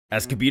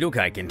As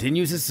Kabutokai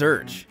continues his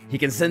search, he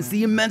can sense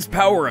the immense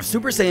power of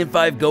Super Saiyan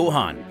 5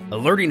 Gohan,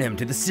 alerting him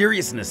to the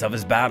seriousness of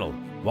his battle.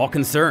 While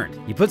concerned,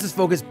 he puts his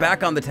focus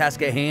back on the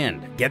task at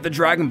hand, get the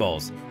Dragon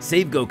Balls,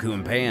 save Goku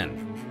and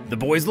Pan. The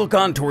boys look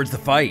on towards the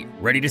fight,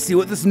 ready to see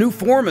what this new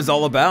form is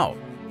all about.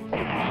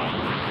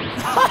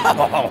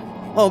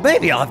 Oh,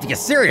 maybe I'll have to get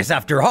serious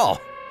after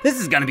all. This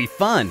is gonna be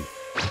fun.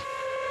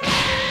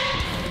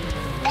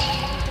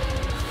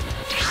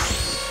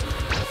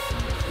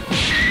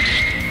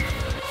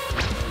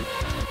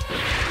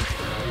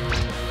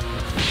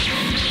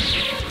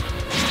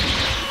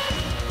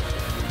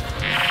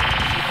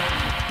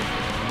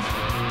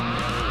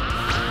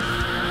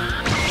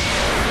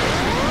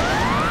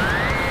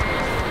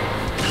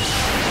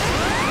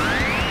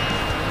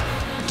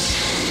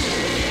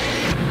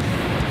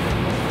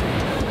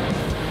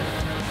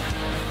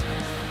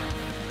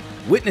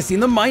 Witnessing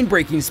the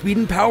mind-breaking speed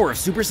and power of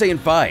Super Saiyan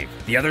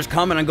 5, the others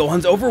comment on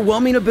Gohan's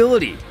overwhelming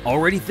ability,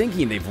 already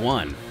thinking they've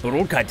won, but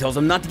Old Kai tells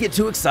him not to get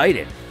too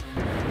excited.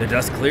 The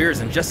dust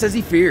clears, and just as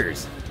he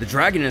fears, the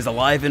dragon is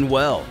alive and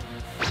well.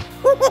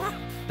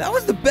 That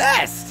was the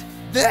best!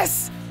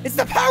 It's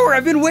the power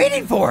I've been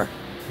waiting for!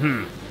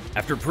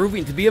 After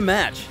proving to be a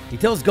match, he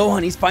tells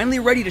Gohan he's finally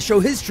ready to show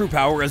his true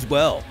power as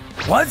well.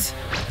 What?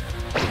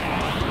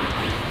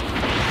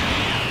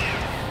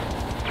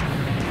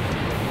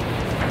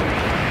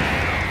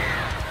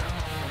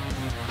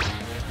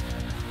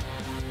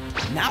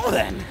 Now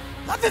then,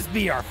 let this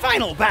be our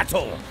final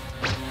battle!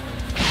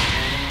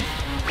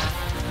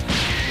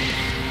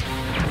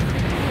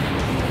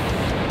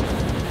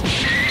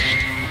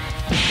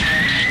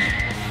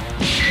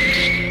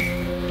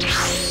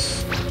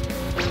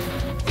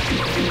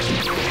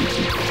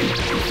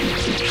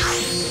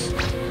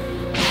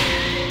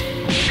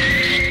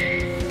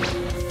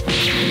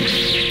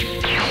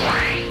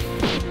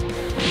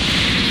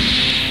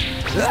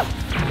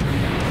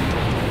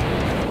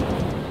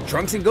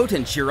 Trunks and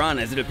Goten cheer on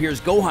as it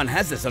appears Gohan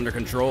has this under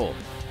control.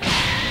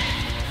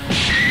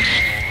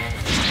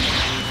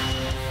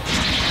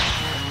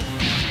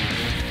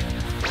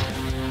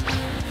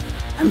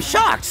 I'm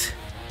shocked!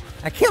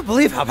 I can't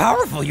believe how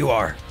powerful you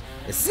are.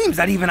 It seems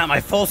that even at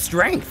my full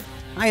strength,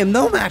 I am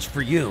no match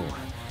for you.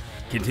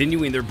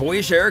 Continuing their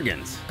boyish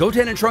arrogance,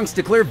 Goten and Trunks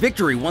declare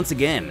victory once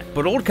again,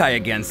 but Old Kai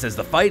again says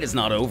the fight is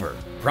not over,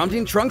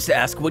 prompting Trunks to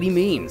ask what he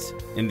means.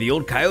 And the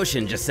old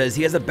Kaioshin just says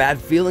he has a bad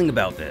feeling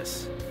about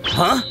this.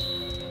 Huh?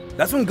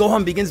 That's when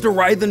Gohan begins to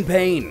writhe in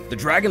pain. The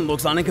dragon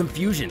looks on in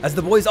confusion, as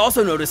the boys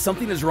also notice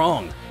something is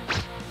wrong.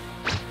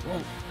 Well,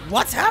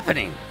 what's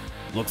happening?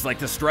 Looks like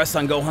the stress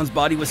on Gohan's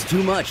body was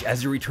too much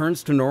as he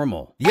returns to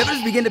normal. The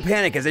others begin to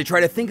panic as they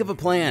try to think of a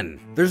plan.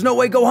 There's no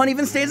way Gohan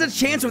even stands a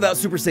chance without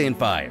Super Saiyan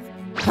 5.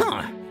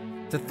 Huh,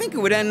 to think it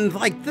would end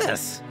like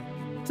this.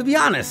 To be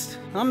honest,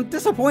 I'm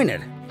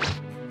disappointed.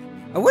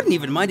 I wouldn't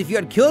even mind if you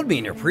had killed me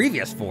in your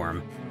previous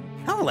form.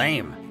 How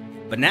lame.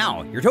 But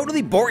now, you're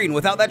totally boring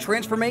without that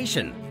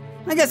transformation.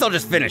 I guess I'll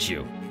just finish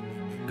you.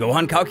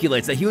 Gohan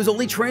calculates that he was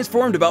only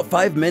transformed about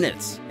 5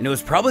 minutes, and it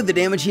was probably the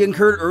damage he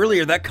incurred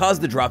earlier that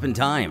caused the drop in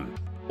time.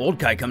 Old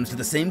Kai comes to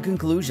the same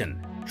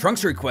conclusion.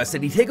 Trunks requests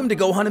that he take him to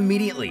Gohan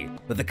immediately,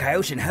 but the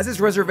Kaioshin has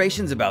his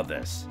reservations about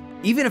this.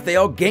 Even if they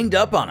all ganged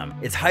up on him,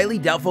 it's highly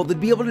doubtful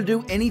they'd be able to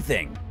do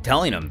anything,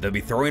 telling him they'll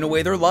be throwing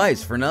away their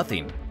lives for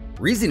nothing.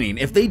 Reasoning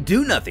if they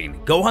do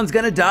nothing, Gohan's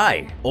gonna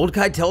die. Old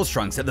Kai tells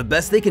Trunks that the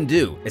best they can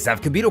do is have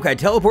Kabutokai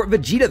teleport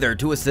Vegeta there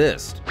to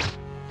assist,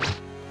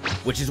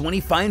 which is when he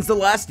finds the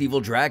last evil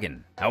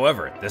dragon.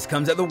 However, this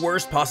comes at the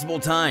worst possible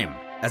time.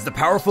 As the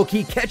powerful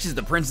key catches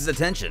the prince's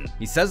attention,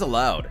 he says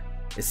aloud,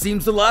 "It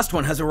seems the last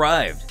one has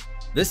arrived.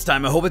 This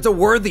time I hope it's a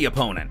worthy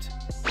opponent."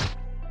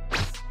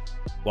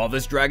 While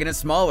this dragon is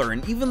smaller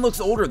and even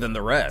looks older than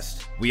the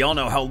rest, we all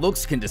know how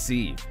looks can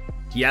deceive.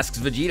 He asks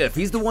Vegeta if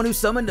he's the one who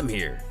summoned him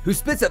here, who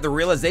spits at the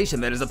realization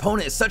that his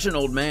opponent is such an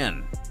old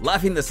man.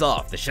 Laughing this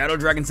off, the Shadow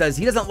Dragon says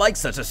he doesn't like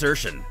such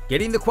assertion,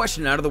 getting the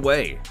question out of the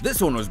way.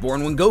 This one was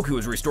born when Goku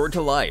was restored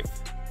to life.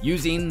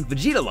 Using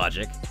Vegeta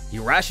logic, he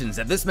rations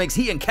that this makes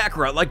he and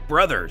Kakarot like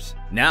brothers.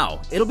 Now,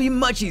 it'll be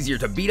much easier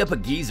to beat up a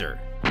geezer.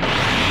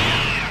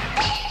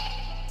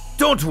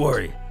 Don't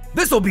worry,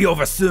 this'll be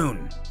over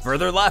soon.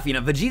 Further laughing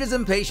at Vegeta's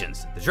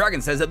impatience, the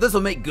dragon says that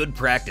this'll make good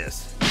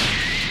practice.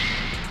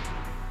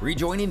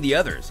 Rejoining the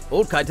others,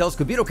 Old Kai tells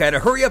Kabutokai to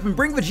hurry up and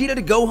bring Vegeta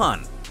to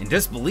Gohan. In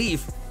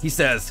disbelief, he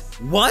says,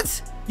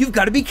 "What? You've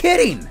got to be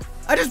kidding!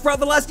 I just brought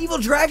the last evil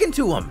dragon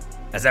to him!"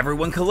 As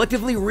everyone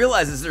collectively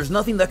realizes there's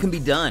nothing that can be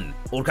done,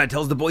 Old Kai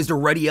tells the boys to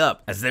ready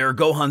up, as they are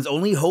Gohan's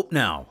only hope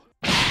now.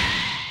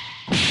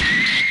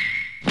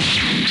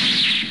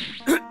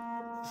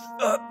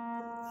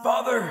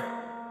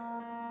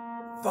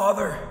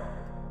 Father.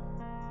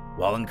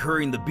 While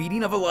incurring the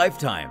beating of a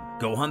lifetime,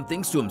 Gohan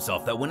thinks to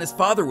himself that when his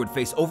father would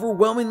face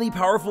overwhelmingly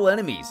powerful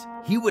enemies,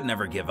 he would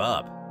never give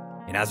up.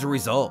 And as a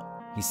result,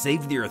 he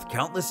saved the Earth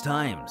countless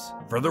times,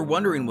 further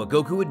wondering what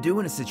Goku would do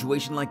in a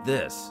situation like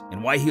this,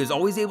 and why he was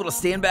always able to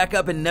stand back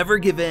up and never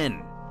give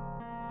in.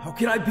 How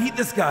can I beat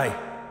this guy?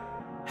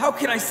 How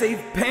can I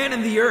save Pan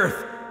and the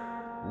Earth?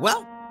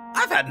 Well,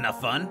 I've had enough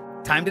fun.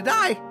 Time to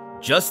die.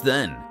 Just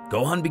then,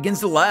 Gohan begins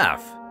to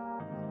laugh.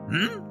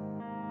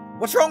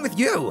 What's wrong with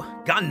you?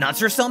 Got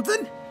nuts or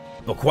something?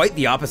 But quite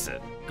the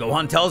opposite.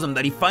 Gohan tells him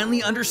that he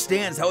finally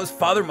understands how his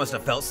father must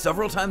have felt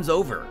several times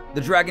over.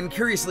 The dragon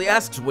curiously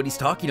asks what he's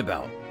talking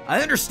about.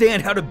 I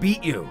understand how to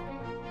beat you.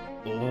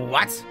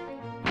 What?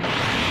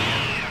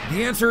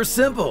 The answer is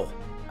simple.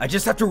 I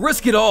just have to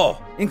risk it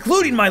all,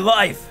 including my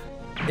life.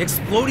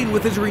 Exploding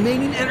with his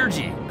remaining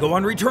energy,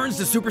 Gohan returns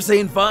to Super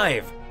Saiyan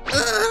 5.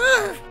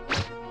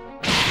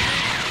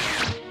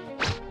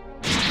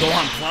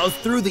 Gohan plows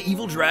through the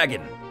evil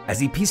dragon. As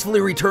he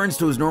peacefully returns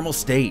to his normal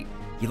state,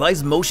 he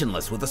lies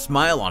motionless with a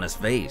smile on his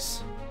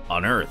face.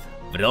 On Earth,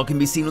 Videl can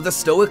be seen with a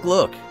stoic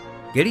look.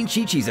 Getting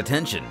Chi-Chi's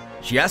attention,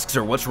 she asks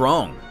her what's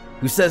wrong,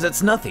 who says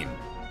it's nothing,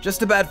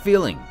 just a bad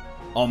feeling.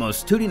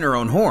 Almost tooting her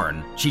own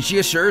horn, Chi-Chi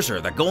assures her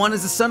that Gohan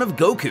is the son of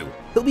Goku,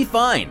 he'll be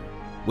fine,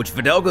 which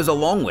Videl goes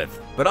along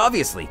with, but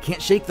obviously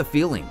can't shake the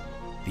feeling.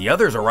 The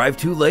others arrive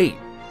too late.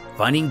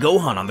 Finding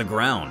Gohan on the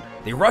ground,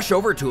 they rush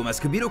over to him as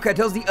Kabutokai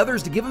tells the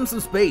others to give him some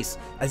space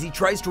as he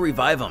tries to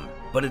revive him,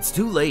 but it's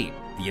too late.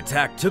 The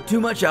attack took too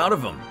much out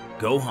of him.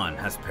 Gohan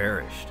has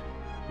perished.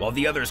 While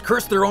the others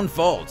curse their own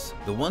faults,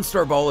 the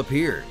one-star ball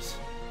appears,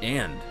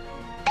 and...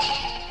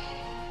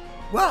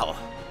 Well,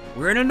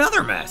 we're in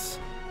another mess.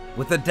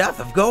 With the death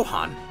of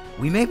Gohan,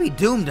 we may be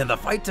doomed in the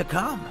fight to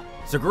come.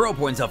 Saguro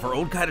points out for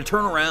Old Kai to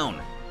turn around.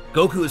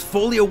 Goku is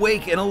fully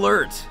awake and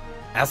alert.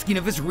 Asking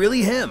if it's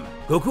really him,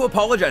 Goku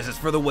apologizes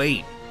for the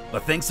wait.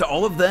 But thanks to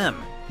all of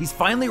them, he's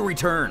finally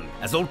returned.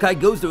 As Old Kai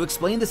goes to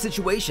explain the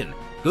situation,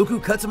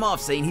 Goku cuts him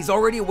off saying he's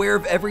already aware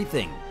of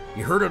everything.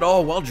 He heard it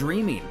all while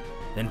dreaming,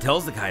 then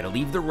tells the Kai to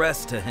leave the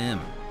rest to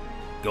him.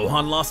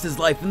 Gohan lost his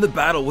life in the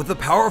battle with the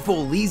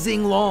powerful Lee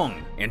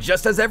Xinglong, and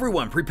just as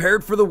everyone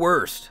prepared for the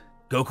worst,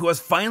 Goku has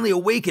finally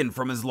awakened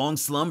from his long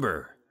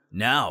slumber.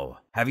 Now,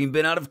 having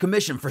been out of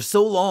commission for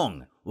so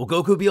long, will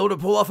Goku be able to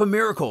pull off a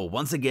miracle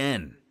once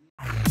again?